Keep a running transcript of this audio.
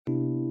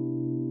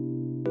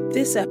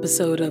This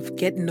episode of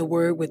Getting the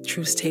Word with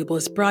Truth Table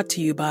is brought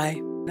to you by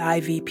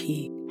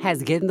IVP.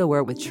 Has Getting the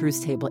Word with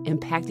Truth Table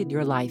impacted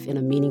your life in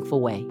a meaningful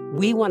way?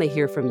 We want to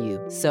hear from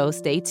you, so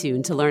stay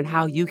tuned to learn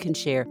how you can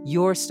share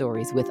your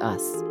stories with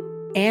us.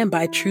 And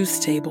by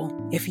Truth Table.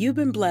 If you've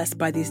been blessed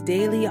by these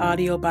daily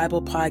audio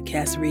Bible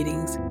podcast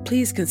readings,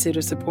 please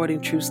consider supporting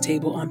Truth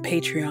Table on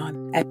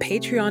Patreon at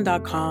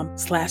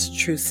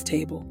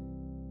patreon.com/truthstable.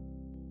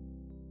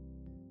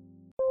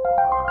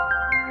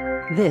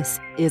 This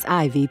is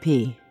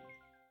IVP.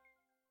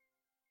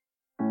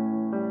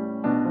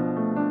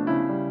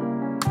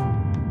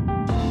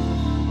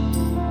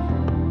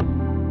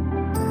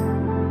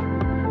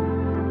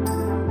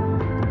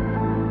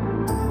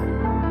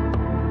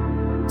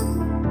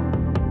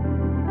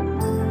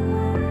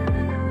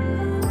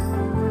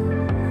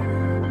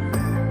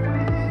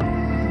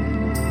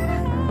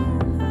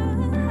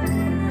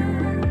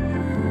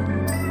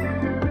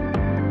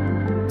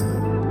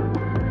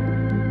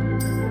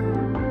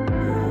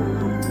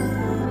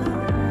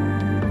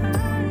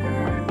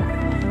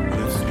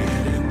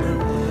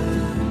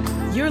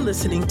 You're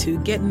listening to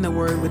Getting the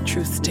Word with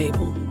Truth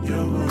Table.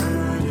 Your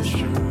word is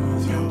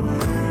truth, your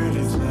word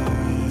is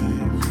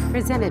life.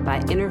 Presented by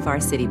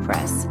InterVarsity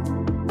Press.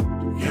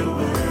 Your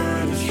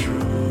word is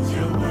truth,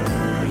 your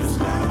word is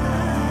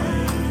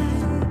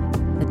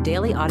life. The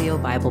Daily Audio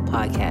Bible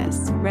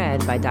Podcast,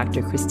 read by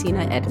Dr.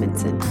 Christina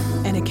Edmondson.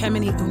 And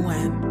Ekemini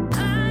Uwan.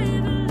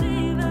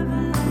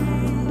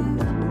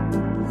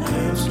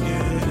 Let's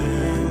get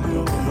in the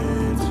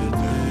word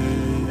today.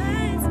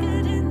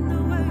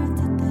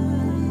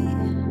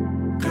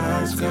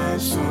 God's got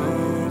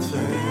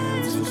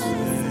something to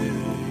say.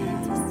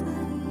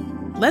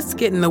 Let's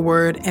get in the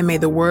Word, and may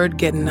the Word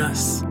get in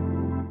us.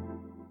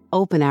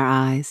 Open our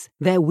eyes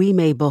that we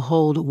may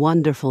behold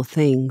wonderful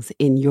things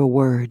in your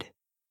word.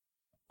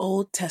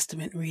 Old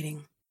Testament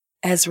reading.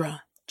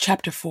 Ezra,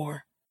 chapter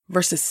 4,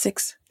 verses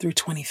 6 through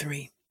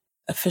 23.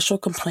 Official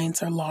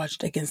complaints are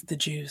lodged against the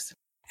Jews.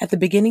 At the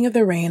beginning of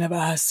the reign of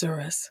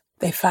Ahasuerus,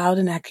 they filed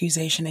an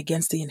accusation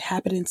against the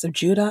inhabitants of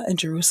Judah and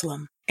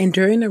Jerusalem. And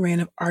during the reign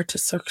of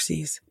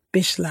Artaxerxes,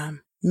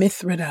 Bishlam,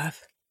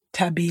 Mithridath,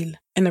 Tabil,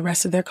 and the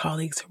rest of their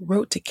colleagues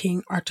wrote to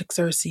King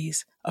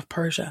Artaxerxes of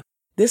Persia.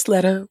 This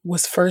letter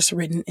was first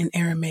written in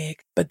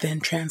Aramaic, but then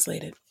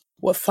translated.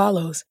 What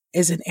follows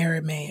is in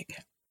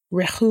Aramaic.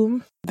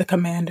 Rehum, the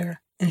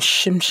commander, and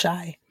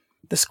Shimshai,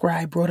 the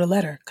scribe, wrote a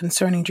letter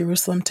concerning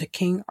Jerusalem to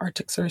King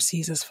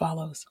Artaxerxes as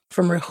follows.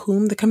 From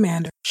Rehum, the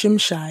commander,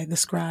 Shimshai, the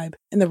scribe,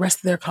 and the rest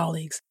of their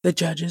colleagues, the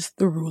judges,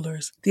 the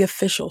rulers, the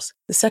officials,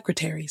 the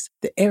secretaries,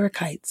 the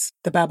Arachites,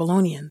 the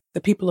Babylonians,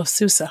 the people of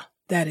Susa,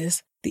 that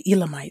is, the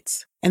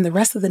Elamites, and the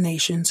rest of the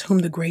nations whom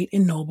the great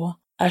and noble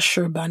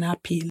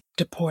Ashurbanipal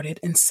deported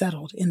and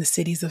settled in the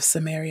cities of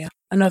Samaria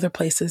and other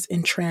places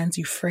in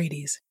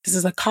Trans-Euphrates. This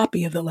is a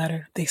copy of the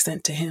letter they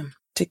sent to him.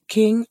 To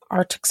King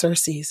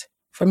Artaxerxes,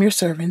 from your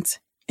servants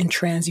in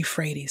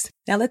Trans-Euphrates.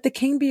 Now let the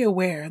king be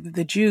aware that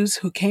the Jews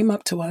who came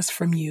up to us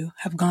from you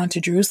have gone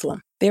to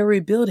Jerusalem. They are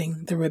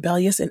rebuilding the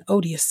rebellious and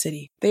odious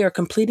city. They are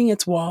completing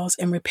its walls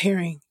and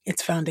repairing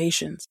its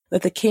foundations.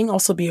 Let the king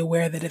also be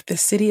aware that if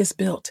this city is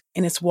built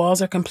and its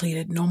walls are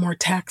completed, no more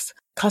tax,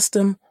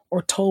 custom,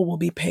 or toll will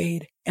be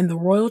paid, and the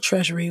royal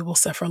treasury will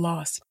suffer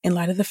loss. In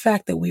light of the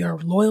fact that we are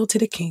loyal to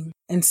the king,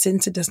 and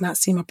since it does not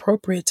seem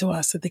appropriate to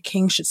us that the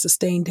king should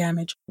sustain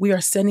damage, we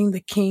are sending the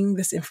king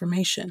this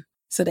information,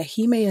 so that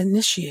he may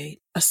initiate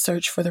a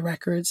search for the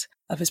records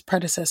of his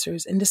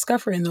predecessors and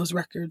discover in those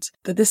records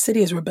that this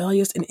city is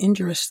rebellious and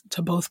injurious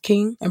to both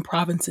king and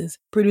provinces,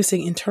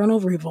 producing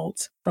internal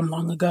revolts from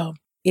long ago.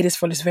 It is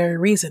for this very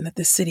reason that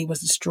this city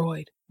was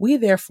destroyed. We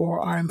therefore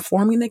are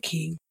informing the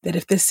king that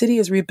if this city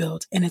is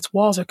rebuilt and its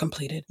walls are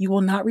completed, you will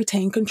not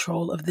retain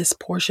control of this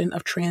portion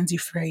of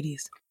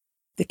Trans-Euphrates.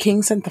 The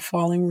king sent the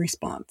following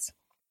response.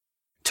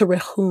 To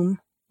Rehum,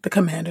 the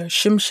commander,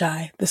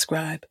 Shimshai, the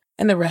scribe,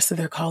 and the rest of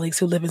their colleagues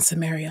who live in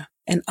Samaria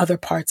and other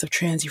parts of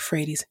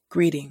Trans-Euphrates,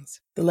 greetings.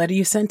 The letter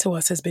you sent to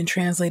us has been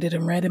translated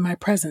and read in my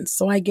presence,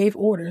 so I gave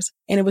orders,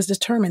 and it was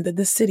determined that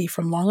this city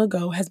from long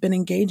ago has been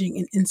engaging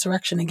in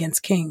insurrection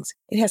against kings.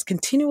 It has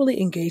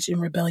continually engaged in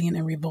rebellion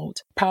and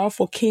revolt.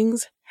 Powerful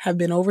kings have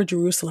been over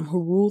Jerusalem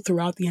who ruled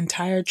throughout the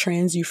entire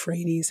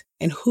Trans-Euphrates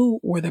and who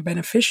were the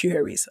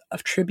beneficiaries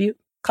of tribute,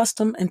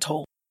 custom, and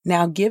toll.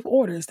 Now give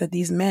orders that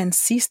these men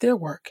cease their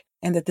work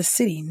and that the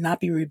city not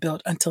be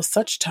rebuilt until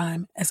such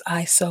time as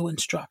I so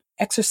instruct.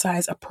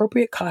 Exercise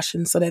appropriate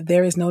caution so that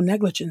there is no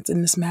negligence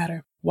in this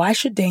matter. Why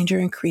should danger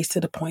increase to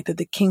the point that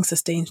the king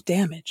sustains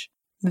damage?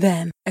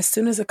 Then, as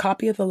soon as a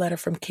copy of the letter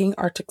from King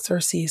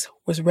Artaxerxes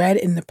was read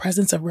in the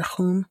presence of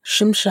Rehum,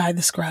 Shimshai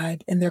the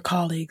scribe, and their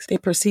colleagues, they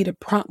proceeded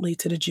promptly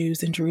to the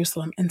Jews in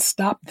Jerusalem and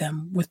stopped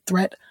them with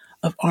threat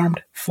of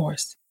armed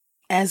force.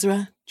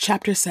 Ezra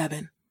chapter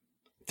 7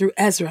 through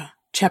Ezra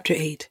chapter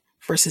 8,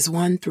 verses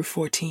 1 through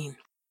 14.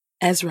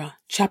 Ezra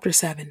chapter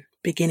 7,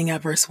 beginning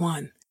at verse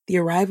 1. The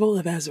arrival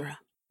of Ezra.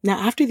 Now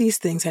after these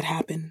things had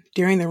happened,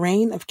 during the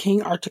reign of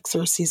King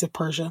Artaxerxes of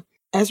Persia,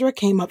 Ezra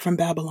came up from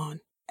Babylon.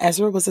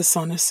 Ezra was the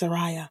son of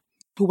Seraiah,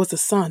 who was the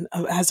son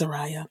of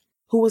Azariah,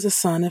 who was a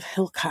son of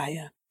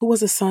Hilkiah, who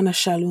was a son of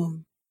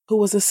Shallum, who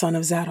was a son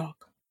of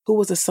Zadok, who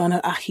was a son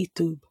of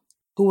Ahitub,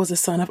 who was a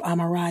son of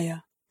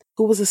Amariah,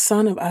 who was a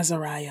son of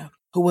Azariah,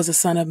 who was a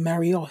son of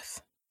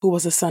Marioth, who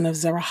was a son of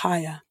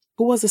Zerahiah,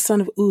 who was a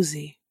son of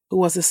Uzi, who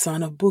was a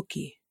son of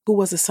Buki, who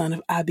was a son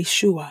of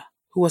Abishua,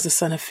 who was a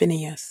son of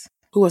Phinehas,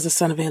 who was a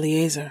son of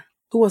Eleazar,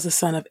 who was a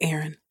son of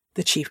Aaron,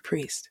 the chief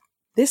priest.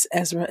 This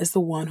Ezra is the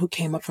one who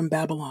came up from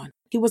Babylon.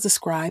 He was a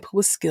scribe who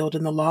was skilled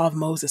in the law of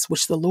Moses,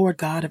 which the Lord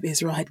God of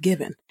Israel had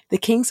given. The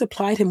king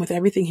supplied him with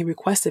everything he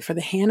requested, for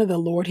the hand of the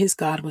Lord his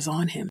God was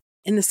on him.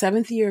 In the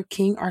 7th year of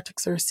King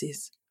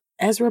Artaxerxes,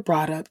 Ezra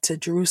brought up to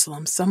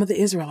Jerusalem some of the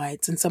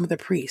Israelites and some of the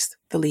priests,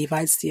 the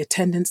Levites, the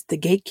attendants, the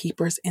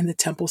gatekeepers, and the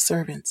temple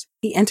servants.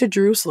 He entered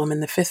Jerusalem in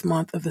the 5th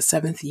month of the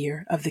 7th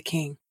year of the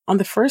king. On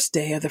the 1st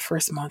day of the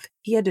 1st month,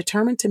 he had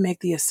determined to make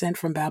the ascent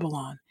from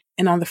Babylon.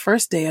 And on the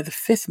 1st day of the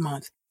 5th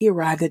month, he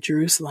arrived at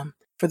Jerusalem,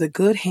 for the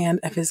good hand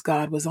of his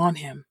God was on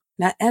him.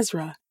 Now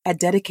Ezra had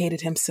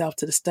dedicated himself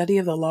to the study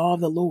of the law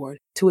of the Lord,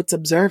 to its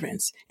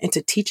observance, and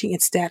to teaching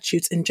its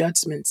statutes and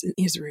judgments in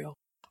Israel.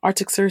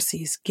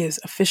 Artaxerxes gives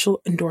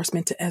official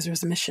endorsement to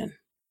Ezra's mission.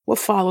 What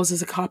follows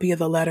is a copy of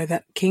the letter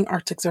that King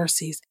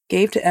Artaxerxes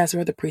gave to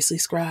Ezra the priestly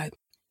scribe.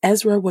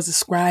 Ezra was a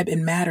scribe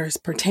in matters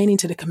pertaining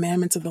to the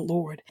commandments of the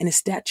Lord and his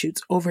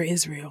statutes over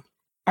Israel.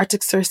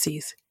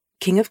 Artaxerxes,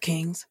 king of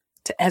kings,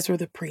 to Ezra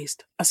the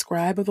priest, a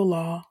scribe of the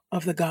law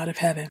of the God of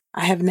heaven.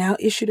 I have now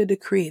issued a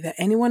decree that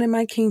anyone in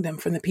my kingdom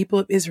from the people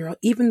of Israel,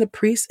 even the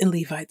priests and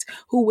Levites,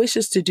 who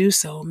wishes to do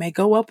so, may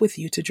go up with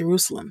you to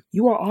Jerusalem.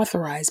 You are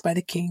authorized by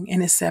the king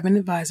and his 7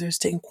 advisors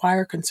to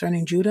inquire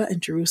concerning Judah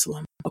and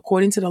Jerusalem,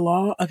 according to the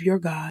law of your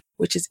God,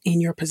 which is in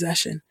your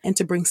possession, and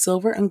to bring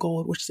silver and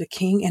gold, which the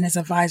king and his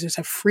advisors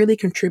have freely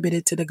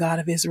contributed to the God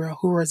of Israel,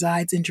 who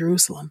resides in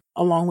Jerusalem,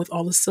 along with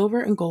all the silver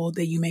and gold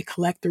that you may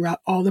collect throughout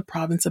all the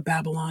province of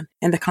Babylon,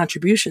 and the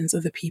contributions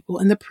of the people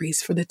and the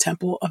priests for the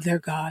temple of their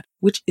God,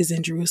 which is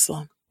in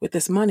Jerusalem. With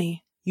this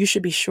money, you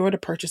should be sure to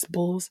purchase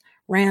bulls,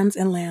 rams,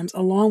 and lambs,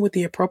 along with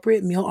the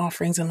appropriate meal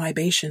offerings and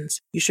libations.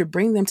 You should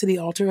bring them to the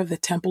altar of the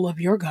temple of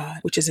your God,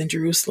 which is in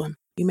Jerusalem.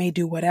 You may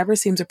do whatever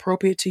seems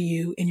appropriate to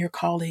you and your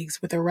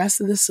colleagues with the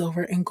rest of the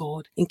silver and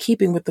gold, in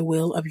keeping with the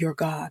will of your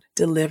God.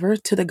 Deliver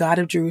to the God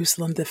of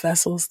Jerusalem the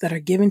vessels that are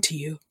given to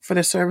you for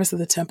the service of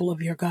the temple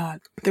of your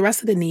God. The rest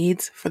of the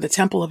needs for the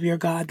temple of your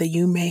God that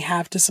you may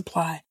have to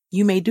supply,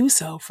 you may do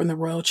so from the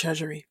royal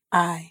treasury.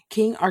 I,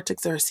 King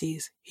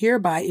Artaxerxes,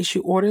 hereby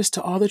issue orders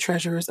to all the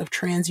treasurers of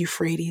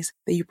Trans-Euphrates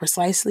that you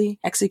precisely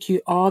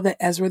execute all that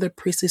Ezra the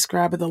priestly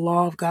scribe of the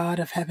law of God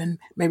of heaven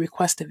may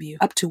request of you,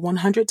 up to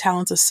 100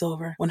 talents of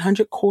silver,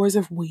 100 cores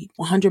of wheat,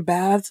 100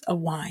 baths of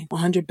wine,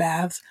 100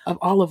 baths of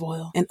olive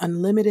oil, and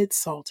unlimited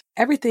salt.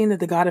 Everything that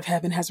the God of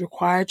heaven has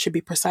required should be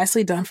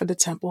precisely done for the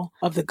temple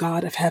of the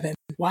God of heaven.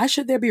 Why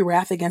should there be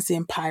wrath against the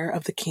empire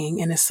of the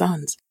king and his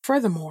sons?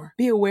 Furthermore,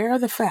 be aware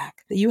of the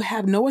fact that you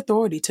have no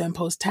authority to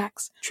impose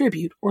tax,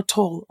 tribute, or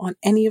toll on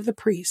any of the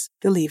priests,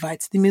 the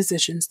Levites, the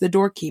musicians, the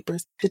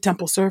doorkeepers, the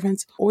temple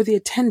servants, or the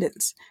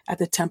attendants at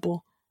the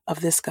temple of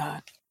this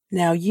God.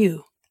 Now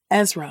you,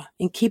 Ezra,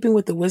 in keeping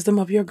with the wisdom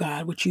of your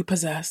God which you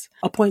possess,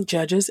 appoint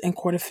judges and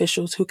court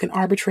officials who can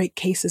arbitrate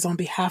cases on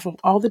behalf of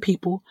all the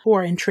people who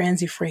are in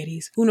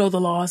Trans-Euphrates, who know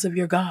the laws of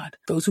your God.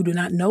 Those who do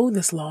not know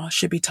this law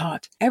should be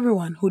taught.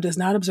 Everyone who does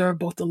not observe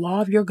both the law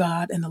of your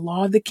God and the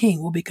law of the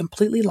king will be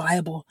completely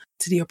liable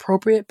to the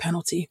appropriate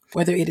penalty,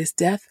 whether it is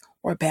death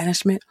or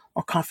banishment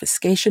or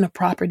confiscation of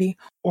property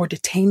or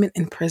detainment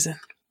in prison.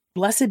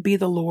 Blessed be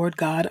the Lord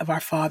God of our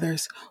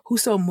fathers, who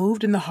so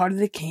moved in the heart of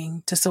the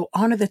king to so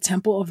honor the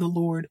temple of the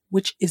Lord,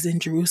 which is in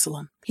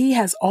Jerusalem. He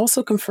has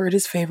also conferred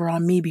his favor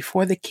on me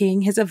before the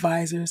king, his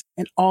advisors,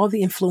 and all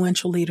the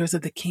influential leaders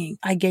of the king.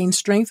 I gained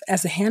strength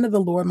as the hand of the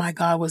Lord my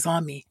God was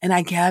on me, and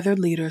I gathered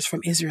leaders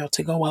from Israel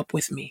to go up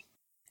with me.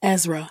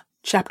 Ezra,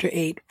 chapter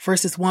 8,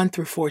 verses 1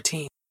 through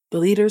 14. The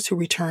leaders who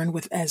returned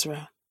with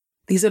Ezra.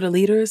 These are the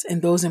leaders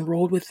and those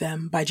enrolled with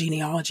them by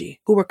genealogy,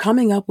 who were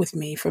coming up with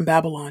me from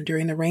Babylon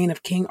during the reign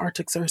of King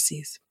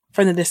Artaxerxes.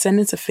 From the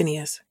descendants of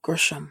Phinehas,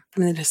 Gershom.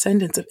 From the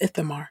descendants of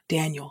Ithamar,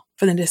 Daniel.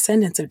 From the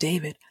descendants of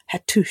David,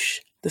 Hattush,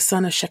 the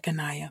son of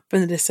Shechaniah.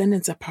 From the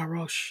descendants of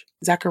Parosh,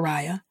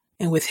 Zechariah,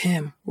 and with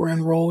him were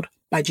enrolled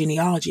by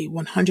genealogy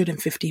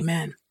 150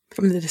 men.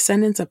 From the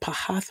descendants of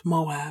Pahath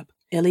Moab,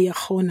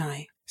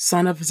 Eliahonai,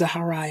 son of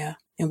Zechariah,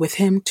 and with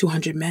him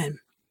 200 men.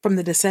 From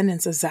the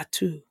descendants of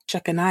Zatu,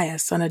 Shechaniah,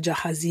 son of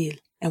Jahaziel,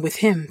 and with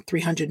him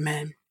 300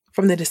 men.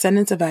 From the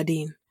descendants of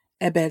Adin,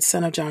 Ebed,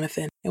 son of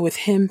Jonathan, and with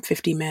him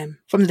 50 men.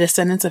 From the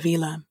descendants of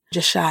Elam,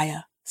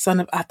 Jeshiah, son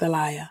of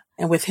Athaliah,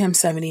 and with him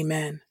 70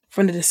 men.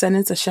 From the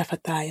descendants of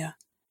Shephatiah,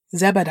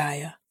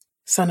 Zebadiah,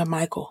 son of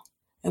Michael,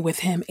 and with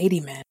him 80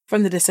 men.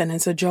 From the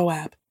descendants of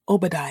Joab,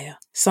 Obadiah,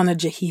 son of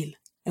Jehiel,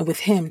 and with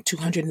him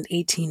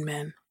 218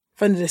 men.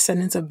 From the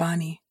descendants of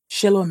Bani,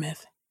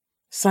 Shelomith,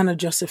 son of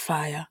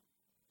Josephiah,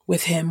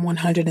 with him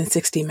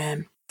 160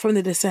 men. From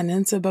the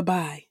descendants of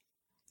Babai,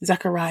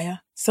 Zechariah,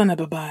 son of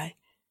Babai,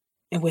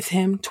 and with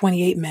him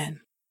 28 men.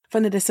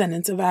 From the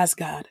descendants of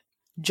Asgad,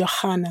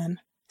 Johanan,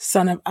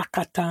 son of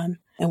Akatan,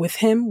 and with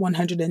him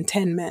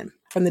 110 men.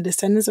 From the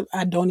descendants of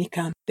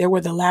Adonikam, there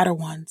were the latter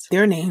ones.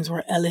 Their names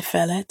were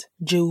Eliphelet,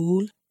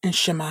 Jeuel, and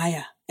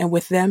Shemaiah, and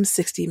with them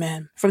 60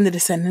 men. From the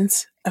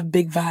descendants of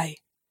Bigvai,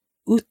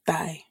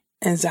 Uttai,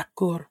 and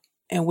Zakur,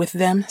 and with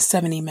them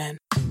 70 men.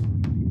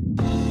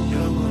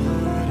 Your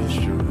word is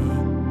true.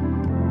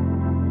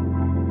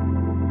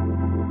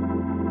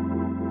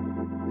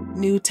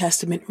 New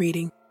Testament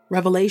reading,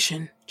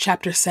 Revelation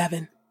chapter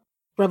 7.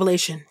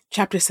 Revelation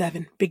chapter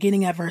 7,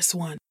 beginning at verse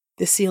 1.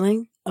 The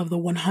sealing of the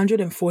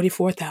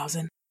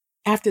 144,000.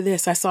 After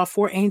this, I saw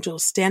 4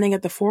 angels standing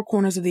at the 4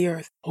 corners of the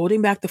earth,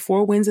 holding back the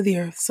 4 winds of the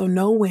earth, so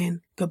no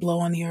wind could blow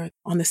on the earth,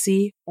 on the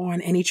sea, or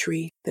on any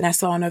tree. Then I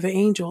saw another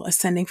angel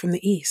ascending from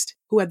the east,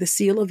 who had the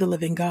seal of the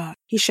living God.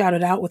 He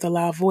shouted out with a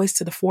loud voice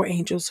to the 4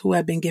 angels who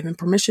had been given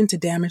permission to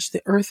damage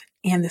the earth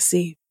and the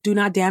sea. Do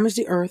not damage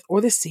the earth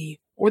or the sea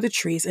or the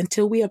trees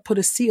until we have put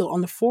a seal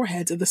on the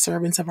foreheads of the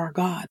servants of our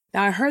God.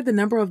 Now I heard the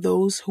number of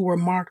those who were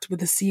marked with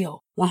the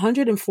seal,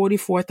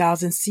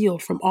 144,000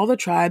 sealed from all the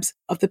tribes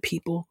of the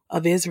people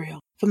of Israel.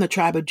 From the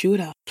tribe of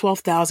Judah,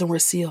 12,000 were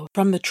sealed.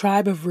 From the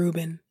tribe of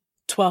Reuben,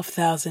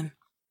 12,000.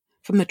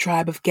 From the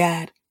tribe of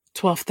Gad,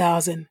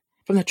 12,000.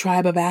 From the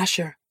tribe of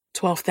Asher,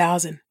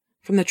 12,000.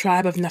 From the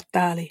tribe of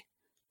Naphtali,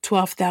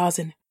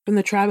 12,000. From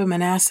the tribe of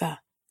Manasseh,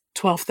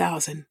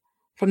 12,000.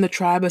 From the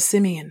tribe of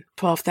Simeon,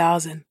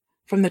 12,000.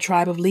 From the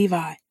tribe of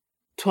Levi,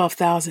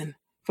 12,000.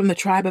 From the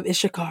tribe of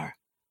Issachar,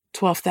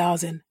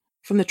 12,000.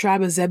 From the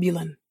tribe of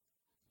Zebulun,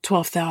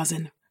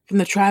 12,000. From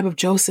the tribe of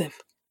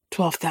Joseph,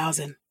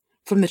 12,000.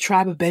 From the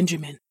tribe of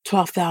Benjamin,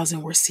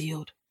 12,000 were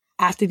sealed.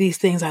 After these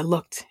things I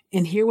looked,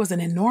 and here was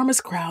an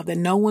enormous crowd that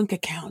no one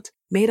could count,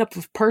 made up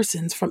of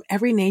persons from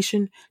every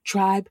nation,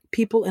 tribe,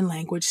 people, and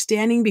language,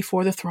 standing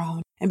before the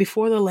throne and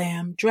before the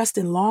Lamb, dressed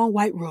in long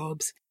white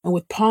robes and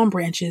with palm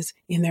branches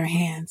in their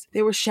hands.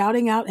 They were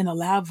shouting out in a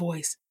loud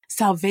voice,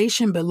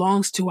 "Salvation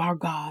belongs to our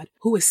God,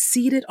 who is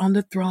seated on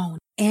the throne,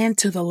 and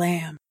to the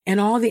Lamb." And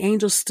all the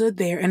angels stood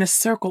there in a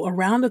circle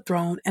around the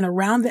throne and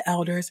around the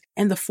elders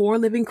and the 4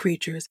 living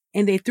creatures,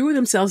 and they threw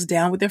themselves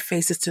down with their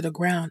faces to the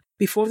ground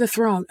before the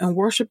throne and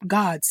worshiped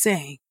God,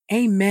 saying,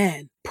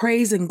 Amen.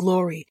 Praise and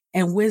glory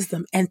and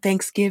wisdom and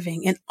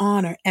thanksgiving and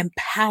honor and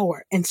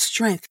power and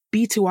strength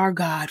be to our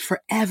God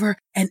forever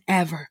and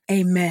ever.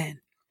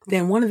 Amen.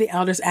 Then one of the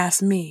elders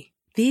asked me,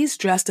 "These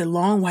dressed in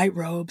long white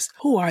robes,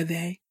 who are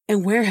they?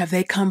 And where have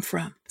they come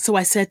from?" So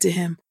I said to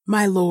him,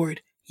 "My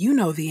Lord, you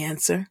know the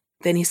answer."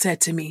 Then he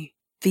said to me,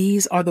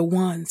 "These are the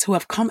ones who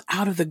have come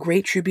out of the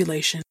great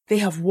tribulation. They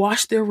have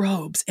washed their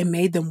robes and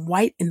made them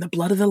white in the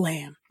blood of the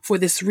Lamb. For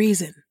this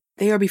reason,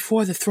 they are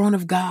before the throne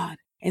of God,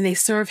 and they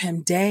serve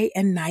him day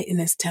and night in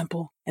his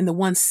temple, and the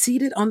one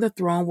seated on the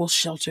throne will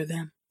shelter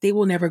them. They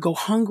will never go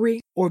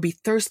hungry or be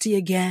thirsty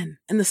again,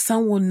 and the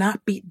sun will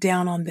not beat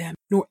down on them,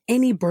 nor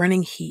any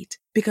burning heat,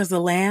 because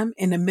the Lamb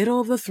in the middle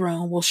of the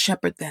throne will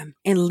shepherd them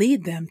and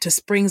lead them to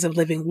springs of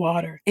living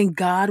water, and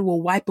God will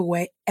wipe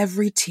away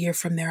every tear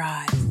from their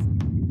eyes."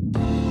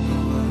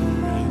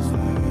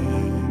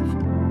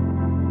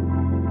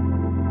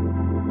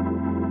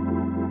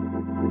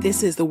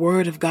 This is the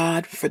word of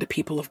God for the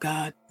people of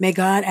God. May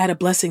God add a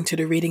blessing to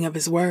the reading of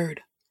his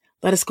word.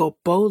 Let us go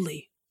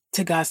boldly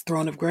to God's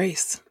throne of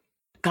grace.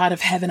 God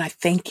of heaven, I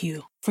thank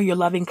you for your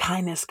loving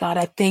kindness. God,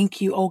 I thank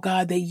you, oh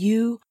God, that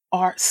you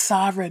are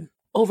sovereign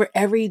over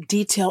every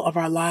detail of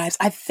our lives.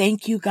 I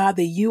thank you, God,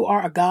 that you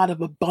are a God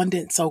of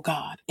abundance, oh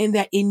God, and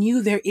that in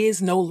you there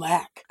is no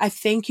lack. I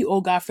thank you,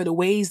 oh God, for the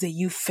ways that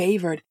you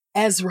favored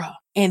Ezra.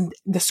 And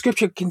the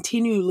scripture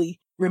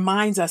continually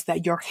reminds us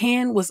that your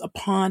hand was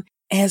upon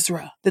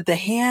Ezra, that the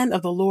hand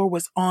of the Lord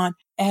was on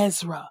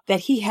Ezra,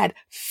 that he had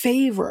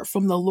favor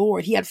from the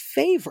Lord. He had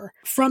favor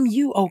from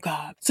you, oh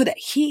God, so that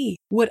he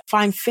would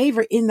find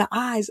favor in the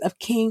eyes of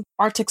King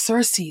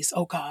Artaxerxes,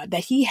 oh God,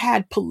 that he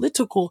had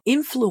political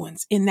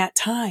influence in that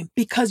time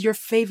because your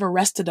favor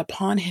rested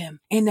upon him,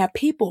 and that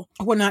people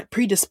were not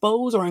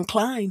predisposed or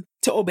inclined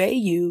to obey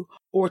you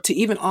or to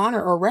even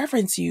honor or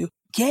reverence you,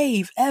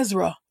 gave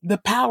Ezra the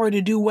power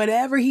to do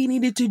whatever he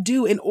needed to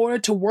do in order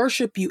to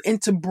worship you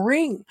and to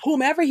bring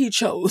whomever he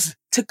chose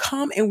to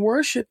come and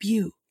worship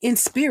you in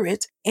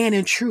spirit and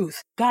in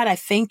truth. God, I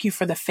thank you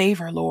for the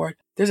favor, Lord.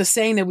 There's a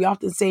saying that we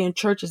often say in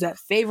churches that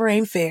favor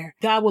ain't fair.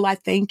 God, will I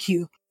thank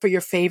you for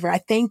your favor. I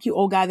thank you,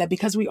 oh God, that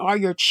because we are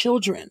your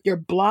children, your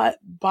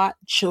blood-bought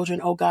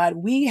children, oh God,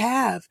 we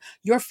have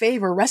your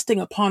favor resting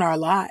upon our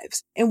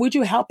lives. And would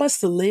you help us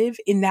to live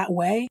in that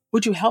way?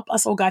 Would you help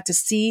us, oh God, to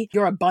see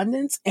your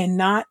abundance and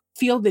not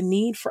feel the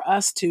need for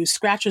us to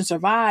scratch and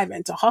survive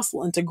and to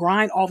hustle and to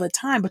grind all the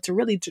time, but to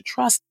really to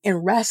trust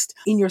and rest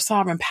in your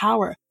sovereign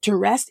power, to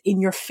rest in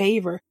your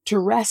favor, to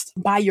rest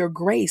by your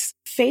grace.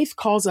 Faith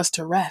calls us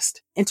to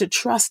rest and to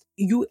trust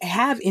you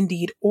have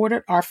indeed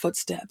ordered our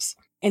footsteps,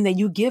 and that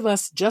you give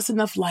us just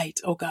enough light,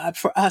 oh God,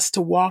 for us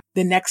to walk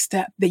the next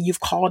step that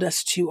you've called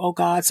us to, oh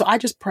God. So I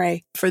just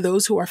pray for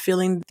those who are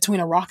feeling between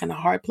a rock and a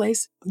hard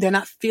place. They're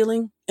not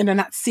feeling and they're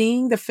not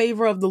seeing the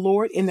favor of the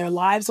Lord in their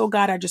lives, oh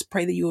God. I just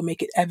pray that you will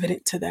make it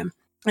evident to them.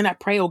 And I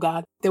pray, oh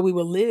God, that we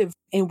will live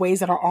in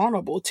ways that are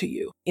honorable to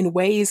you, in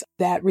ways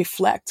that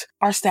reflect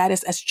our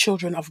status as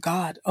children of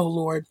God, oh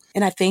Lord.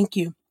 And I thank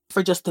you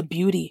for just the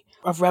beauty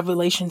of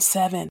Revelation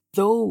 7,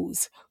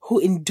 those who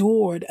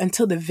endured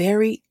until the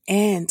very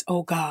end,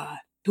 oh God,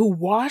 who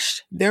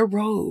washed their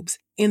robes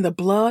in the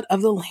blood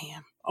of the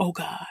Lamb, oh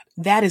God.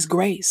 That is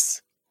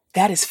grace.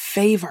 That is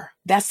favor.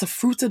 That's the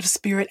fruits of the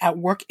Spirit at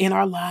work in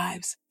our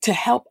lives to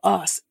help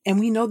us.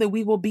 And we know that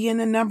we will be in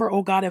the number,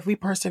 oh God, if we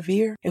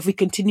persevere, if we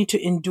continue to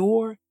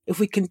endure, if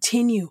we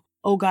continue,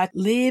 oh God,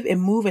 live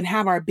and move and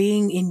have our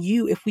being in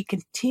you, if we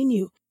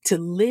continue to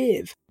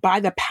live by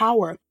the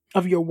power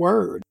of your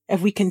word,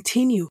 if we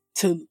continue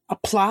to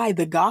apply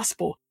the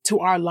gospel to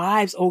our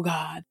lives, oh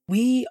God,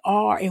 we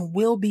are and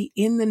will be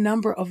in the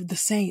number of the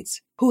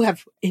saints who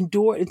have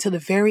endured until the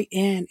very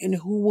end and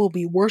who will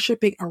be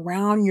worshiping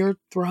around your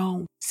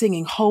throne,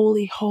 singing,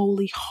 holy,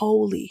 holy,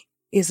 holy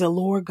is the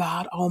Lord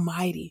God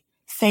Almighty.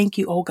 Thank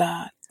you, oh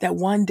God, that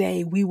one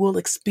day we will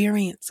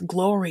experience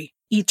glory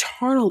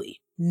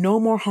eternally. No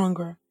more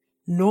hunger,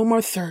 no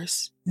more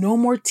thirst, no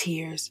more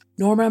tears,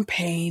 no more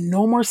pain,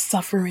 no more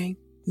suffering,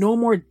 no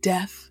more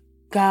death.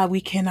 God,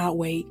 we cannot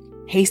wait.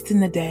 Hasten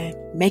the day.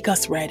 Make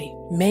us ready.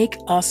 Make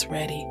us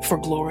ready for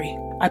glory.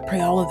 I pray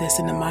all of this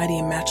in the mighty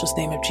and matchless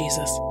name of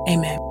Jesus.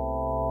 Amen.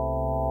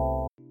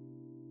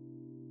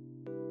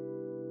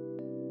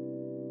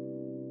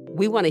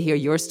 We want to hear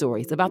your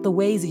stories about the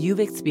ways you've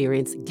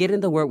experienced Get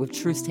in the Word with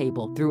Truth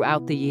Table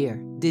throughout the year.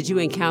 Did you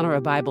encounter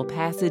a Bible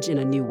passage in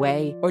a new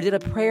way, or did a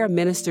prayer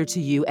minister to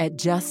you at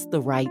just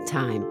the right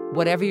time?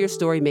 Whatever your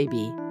story may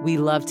be, we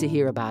love to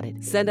hear about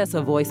it. Send us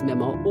a voice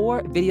memo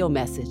or video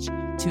message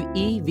to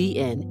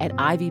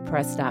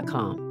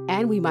evn@ivpress.com,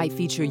 and we might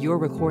feature your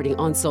recording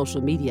on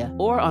social media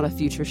or on a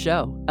future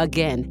show.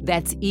 Again,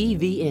 that's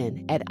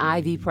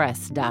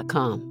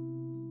evn@ivpress.com.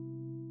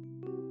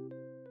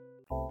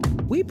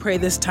 We pray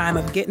this time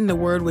of Getting the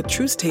Word with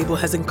Truth Table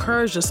has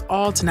encouraged us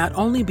all to not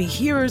only be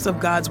hearers of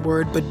God's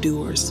word, but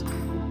doers.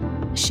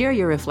 Share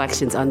your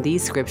reflections on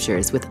these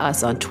scriptures with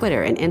us on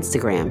Twitter and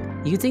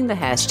Instagram using the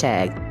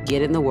hashtag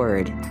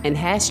 #GetInTheWord and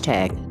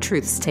hashtag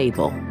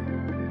 #TruthsTable.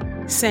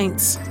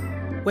 Saints,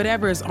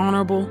 whatever is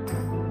honorable,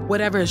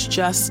 whatever is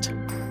just,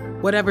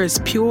 whatever is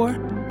pure,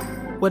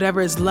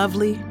 whatever is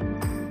lovely,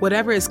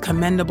 whatever is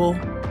commendable,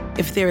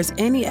 if there is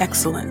any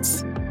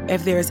excellence,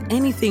 if there is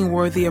anything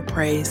worthy of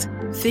praise,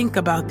 think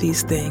about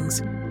these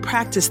things,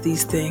 practice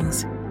these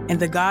things, and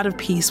the God of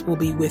peace will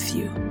be with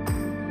you.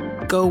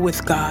 Go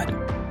with God.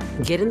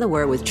 Get in the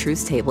Word with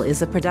Truth Table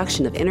is a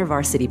production of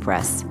InterVarsity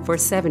Press. For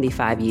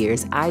 75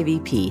 years,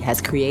 IVP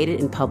has created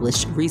and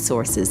published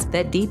resources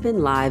that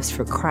deepen lives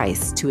for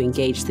Christ to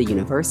engage the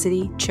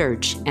university,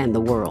 church, and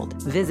the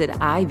world. Visit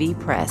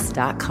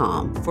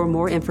ivpress.com for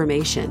more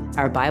information.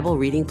 Our Bible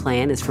reading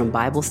plan is from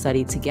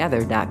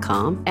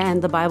BibleStudyTogether.com,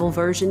 and the Bible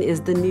version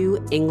is the new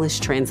English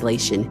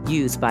translation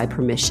used by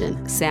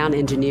permission. Sound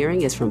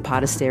engineering is from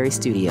Podastery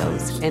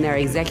Studios, and our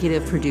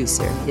executive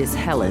producer is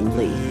Helen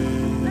Lee.